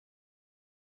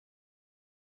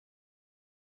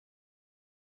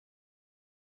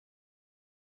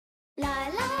La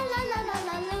la la la la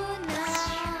la Luna,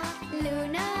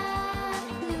 Luna,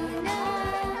 Luna.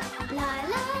 La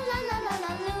la la la la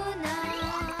la Luna.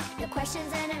 The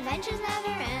questions and adventures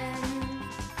never end.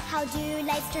 How do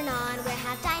lights turn on? Where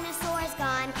have dinosaurs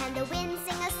gone? Can the wind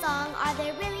sing a song? Are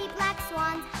there really black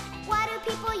swans? Why do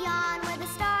people yawn? Where the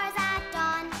stars at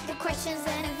dawn? The questions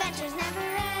and adventures never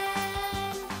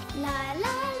end. La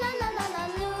la la la la la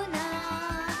Luna,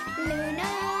 Luna,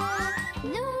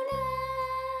 Luna.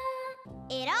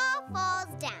 It all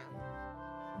falls down.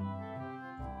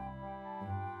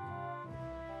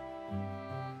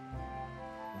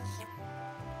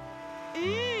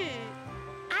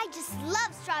 I just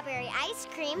love strawberry ice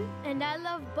cream. And I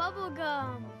love bubble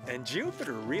gum. And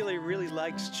Jupiter really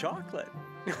likes chocolate.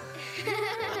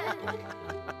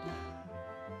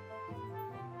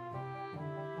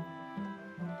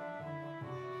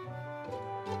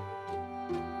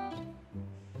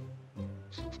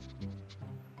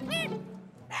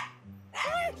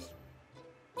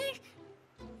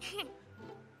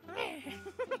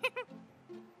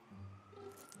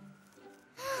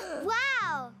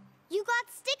 Wow! You got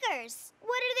stickers.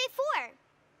 What are they for?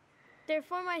 They're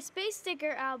for my space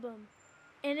sticker album.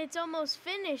 And it's almost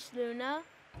finished, Luna.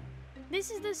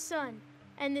 This is the sun,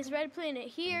 and this red planet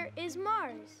here is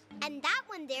Mars. And that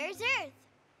one there is Earth.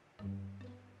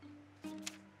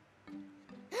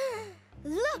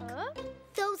 Look! Huh?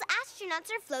 Those astronauts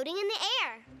are floating in the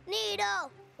air.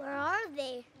 Needle, where are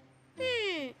they?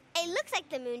 It looks like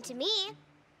the moon to me.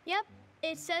 Yep,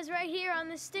 it says right here on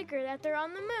the sticker that they're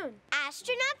on the moon.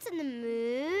 Astronauts on the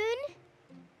moon?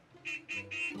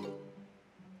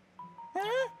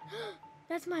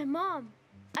 That's my mom.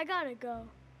 I gotta go.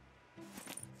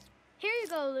 Here you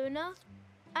go, Luna.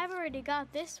 I've already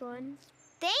got this one.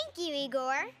 Thank you,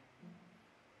 Igor.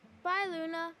 Bye,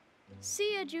 Luna.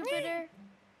 See ya, Jupiter.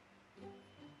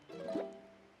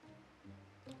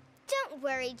 Don't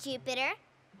worry, Jupiter.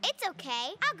 It's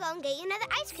okay. I'll go and get you another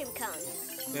ice cream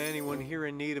cone. Anyone here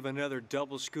in need of another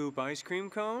double scoop ice cream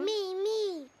cone?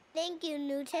 Me. Thank you,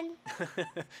 Newton.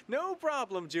 No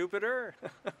problem, Jupiter.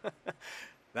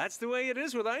 That's the way it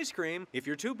is with ice cream. If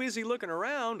you're too busy looking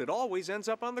around, it always ends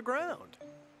up on the ground.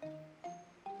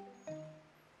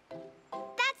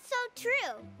 That's so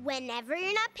true. Whenever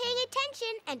you're not paying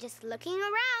attention and just looking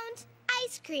around,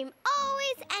 ice cream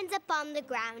always ends up on the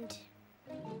ground.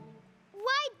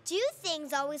 Why do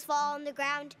things always fall on the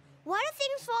ground? Why do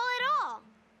things fall at all?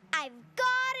 I've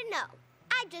gotta know.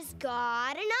 I just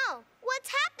gotta know. What's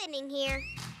happening here?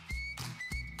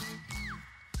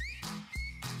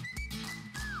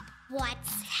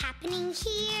 What's happening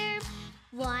here?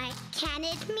 What can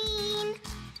it mean?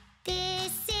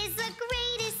 This is the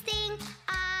greatest thing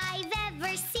I've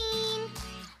ever seen.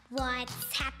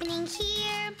 What's happening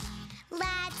here?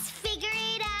 Let's figure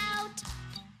it out.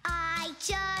 I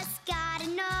just gotta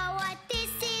know what this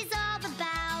is all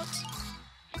about.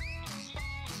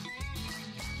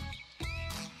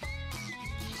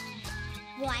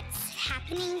 What's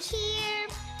happening here?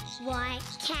 What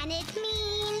can it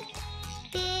mean?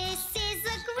 This is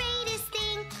the greatest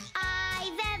thing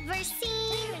I've ever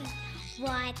seen.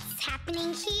 What's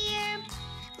happening here?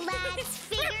 Let's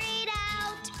figure it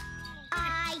out.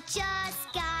 I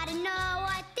just gotta know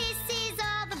what this is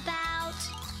all about.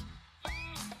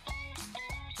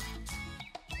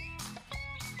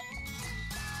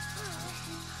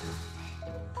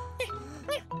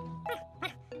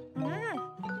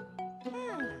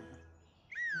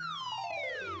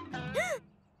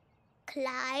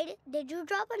 Clyde, did you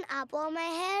drop an apple on my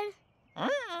head?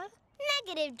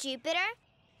 Negative, Jupiter.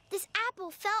 This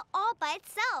apple fell all by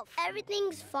itself.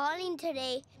 Everything's falling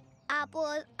today.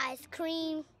 Apples, ice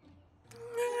cream.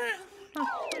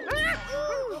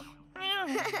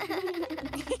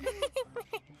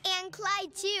 And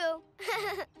Clyde, too.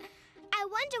 I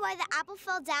wonder why the apple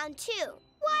fell down, too.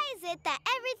 Why is it that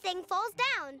everything falls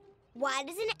down? Why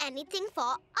doesn't anything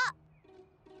fall up?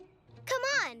 Come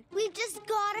on, we've just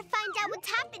got to find out what's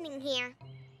happening here.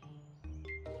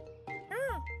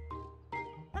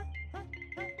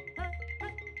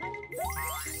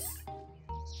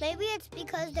 Maybe it's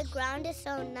because the ground is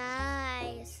so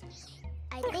nice.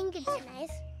 I think it's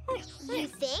nice. You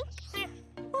think?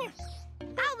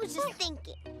 I was just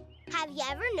thinking. Have you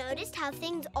ever noticed how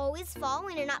things always fall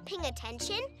when you're not paying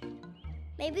attention?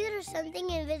 Maybe there's something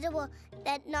invisible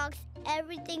that knocks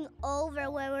everything over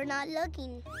when we're not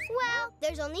looking. Well,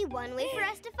 there's only one way for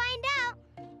us to find out.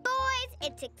 Boys,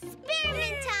 it's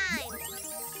experiment time!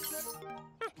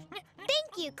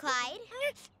 Thank you, Clyde.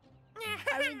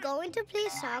 Are we going to play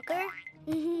soccer?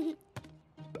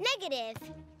 Negative.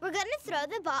 we're gonna throw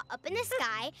the ball up in the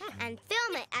sky and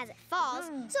film it as it falls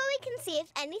so we can see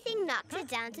if anything knocks it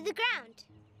down to the ground.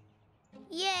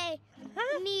 Yay!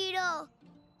 Needle!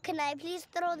 Can I please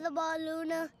throw the ball,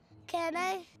 Luna? Can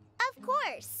I? Of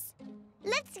course.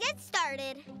 Let's get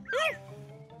started.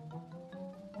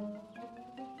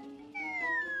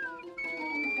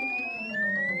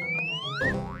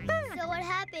 So what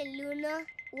happened, Luna?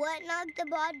 What knocked the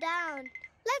ball down?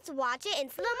 Let's watch it in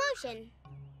slow motion.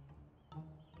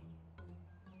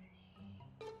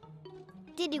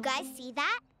 Did you guys see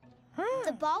that?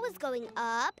 The ball was going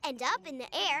up and up in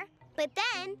the air, but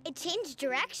then it changed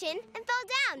direction and fell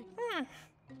down.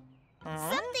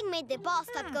 Something made the ball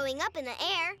stop going up in the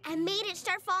air and made it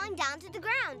start falling down to the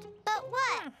ground. But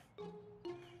what?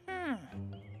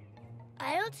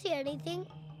 I don't see anything.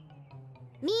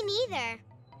 Me neither.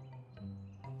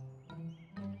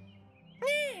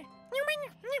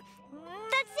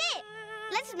 That's it!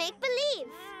 Let's make believe.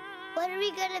 What are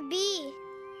we gonna be?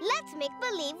 Let's make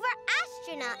believe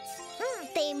we're astronauts.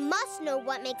 They must know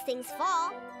what makes things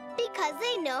fall because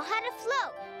they know how to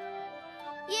float.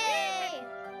 Yay!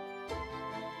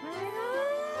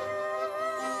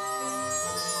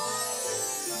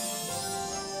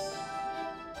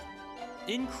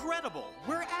 Incredible!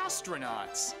 We're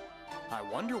astronauts. I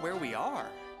wonder where we are.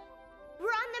 We're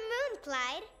on the moon,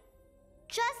 Clyde.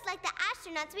 Just like the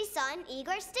astronauts we saw in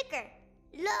Igor's sticker.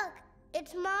 Look,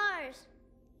 it's Mars.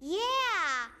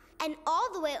 Yeah, and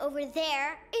all the way over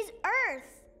there is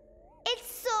Earth.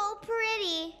 It's so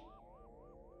pretty.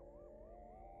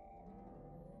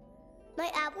 My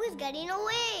apple is getting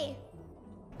away.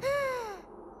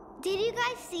 Did you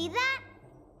guys see that?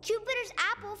 Jupiter's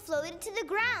apple floated to the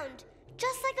ground,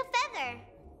 just like a feather.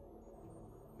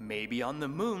 Maybe on the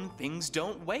moon things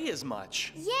don't weigh as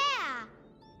much. Yeah,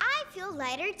 I feel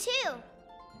lighter too.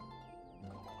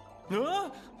 Huh?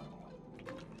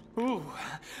 Ooh,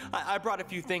 I brought a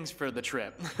few things for the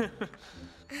trip.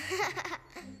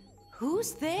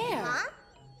 Who's there? Huh?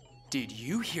 Did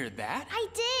you hear that? I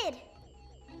did.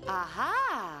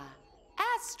 Aha!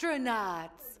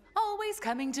 Astronauts, always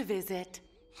coming to visit.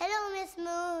 Hello, Miss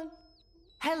Moon.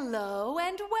 Hello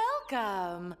and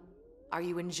welcome. Are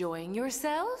you enjoying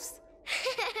yourselves?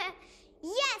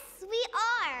 Yes, we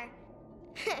are.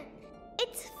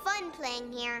 It's fun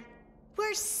playing here.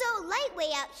 We're so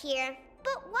lightweight out here,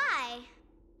 but why?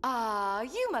 Ah,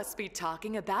 you must be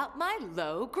talking about my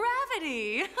low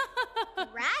gravity.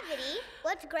 Gravity?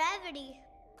 What's gravity?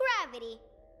 Gravity.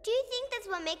 Do you think that's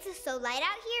what makes us so light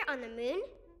out here on the moon?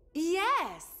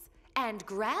 Yes, and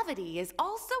gravity is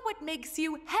also what makes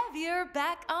you heavier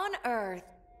back on Earth.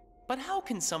 But how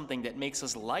can something that makes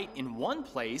us light in one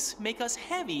place make us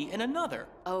heavy in another?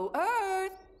 Oh,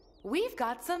 Earth, we've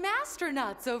got some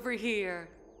astronauts over here.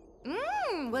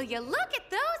 Will you look at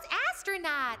those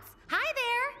astronauts? Hi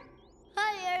there.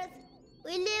 Hi, Earth.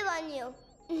 We live on you.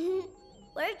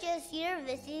 We're just here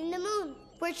visiting the moon.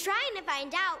 We're trying to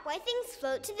find out why things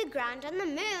float to the ground on the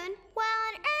moon, while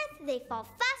on Earth they fall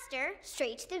faster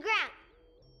straight to the ground.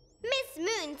 Miss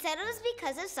Moon said it was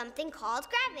because of something called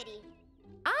gravity.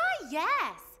 Ah,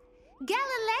 yes.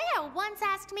 Galileo once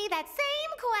asked me that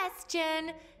same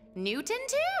question. Newton,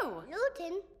 too.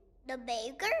 Newton? The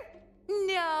baker?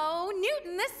 No,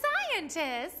 Newton the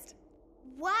scientist.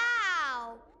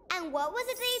 Wow! And what was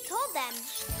it that you told them?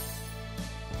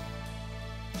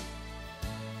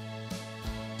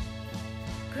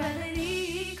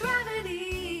 Gravity,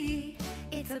 gravity,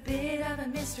 it's a bit of a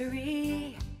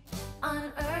mystery.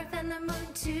 On Earth and the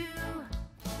moon too.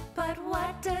 But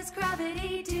what does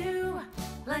gravity do?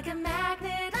 Like a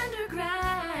magnet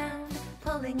underground,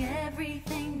 pulling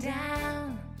everything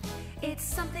down. It's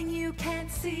something you can't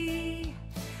see,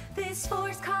 this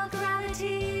force called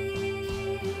gravity.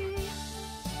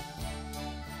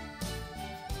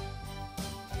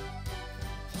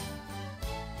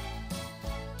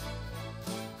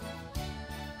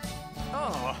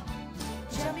 Oh,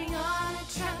 Jumping on a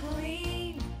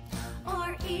trampoline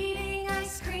or eating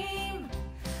ice cream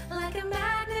like a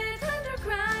magnet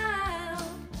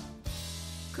underground.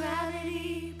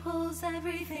 Gravity pulls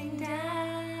everything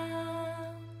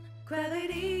down.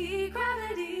 Gravity,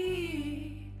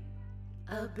 gravity,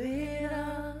 a bit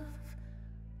of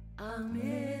a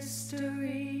mystery.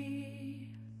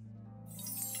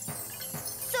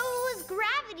 So it was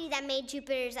gravity that made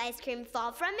Jupiter's ice cream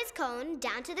fall from his cone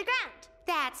down to the ground.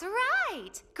 That's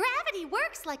right. Gravity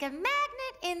works like a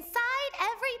magnet inside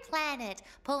every planet,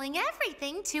 pulling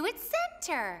everything to its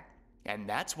center. and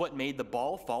that's what made the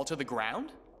ball fall to the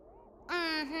ground?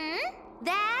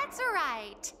 That's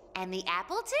right. And the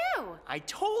apple, too. I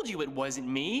told you it wasn't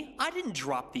me. I didn't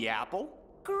drop the apple.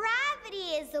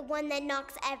 Gravity is the one that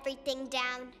knocks everything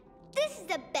down. This is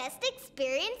the best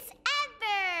experience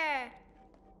ever!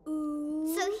 Ooh.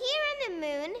 So here on the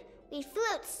moon, we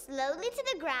float slowly to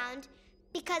the ground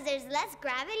because there's less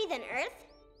gravity than Earth?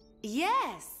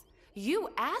 Yes, you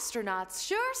astronauts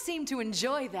sure seem to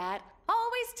enjoy that.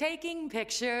 Always taking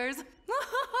pictures.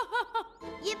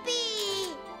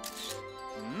 Yippee!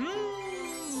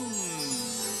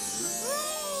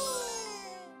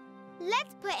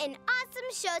 Let's put an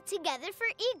awesome show together for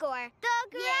Igor. The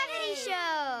Gravity Show!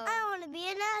 I want to be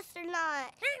an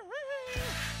astronaut.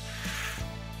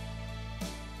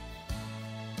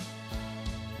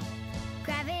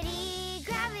 Gravity,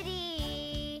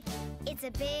 gravity, it's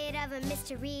a bit of a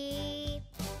mystery.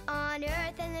 On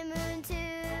Earth and the moon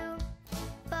too.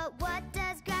 But what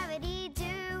does gravity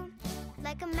do?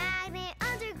 Like a magnet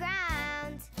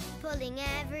underground, pulling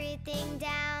everything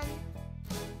down.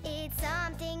 It's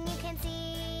something you can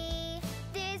see.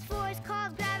 This force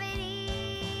called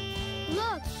gravity.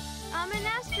 Look, I'm an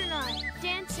astronaut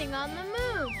dancing on the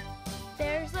moon.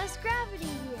 There's less gravity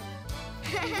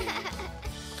here.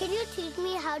 Can you teach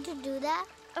me how to do that?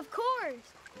 Of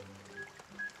course.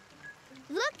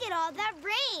 Look at all that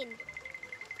rain.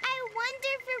 I wonder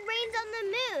if it rains on the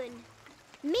moon.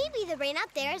 Maybe the rain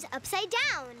out there is upside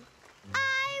down.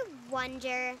 I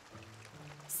wonder.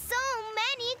 So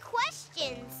many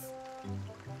questions.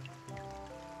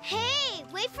 Hey,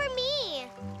 wait for me.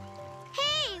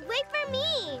 Hey, wait for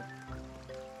me.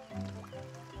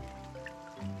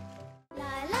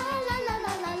 La la la la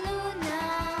la la Luna,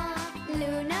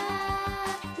 Luna,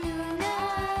 Luna.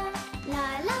 La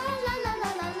la la la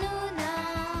la la Luna.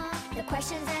 The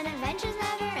questions and adventures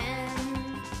never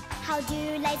end. How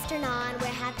do lights turn on?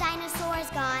 Where have dinosaurs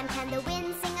gone? Can the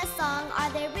wind sing a song? Are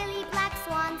there really black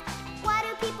swans? Why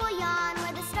do people yawn